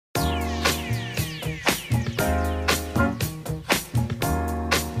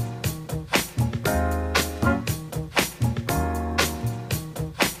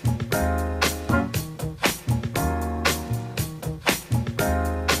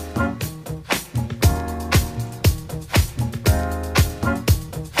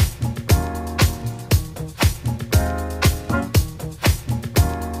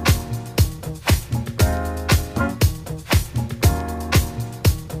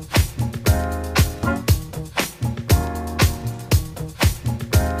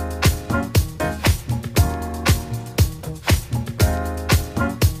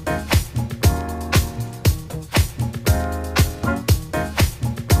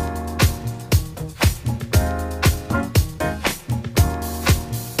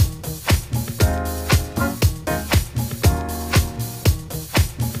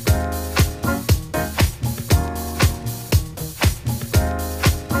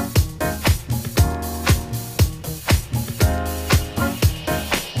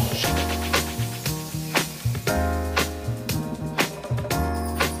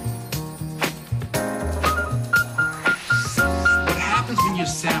you're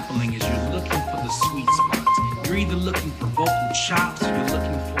sampling is you're looking for the sweet spots. You're either looking for vocal chops, or you're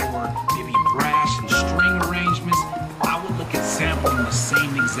looking for maybe brass and string arrangements. I would look at sampling the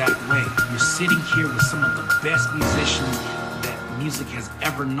same exact way. You're sitting here with some of the best musicians that music has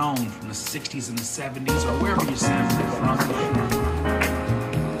ever known, from the 60s and the 70s, or wherever you're sampling from.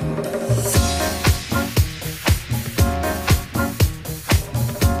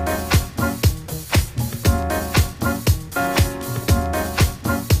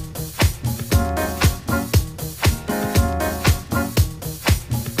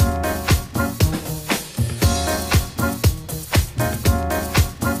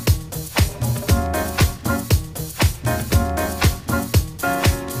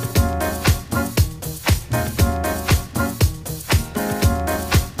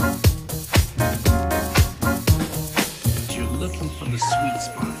 For the sweet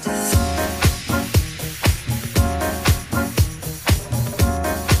spots.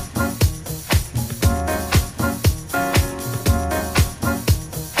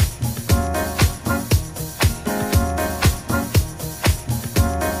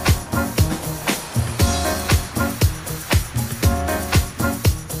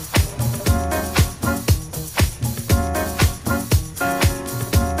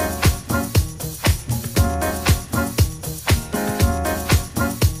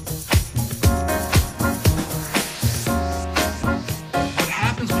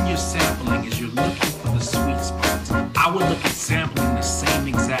 Sampling is you're looking for the sweet spots. I would look at sampling the same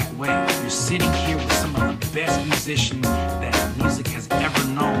exact way. You're sitting here with some of the best musicians that music has ever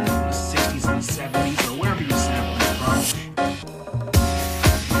known, from the 60s and the 70s, or wherever you're sampling from.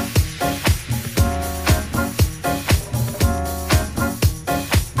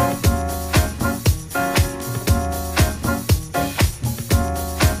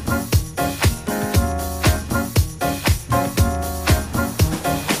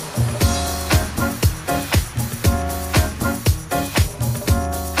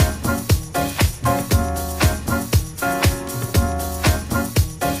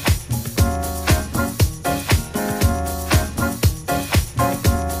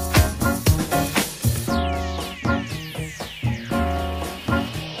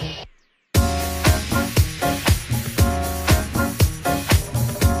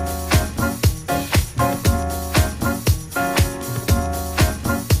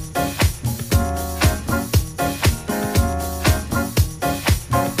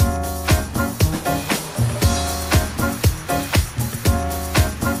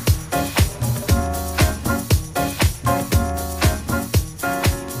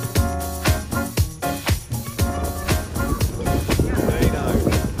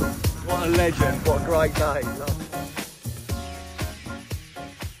 Legend, what a great day.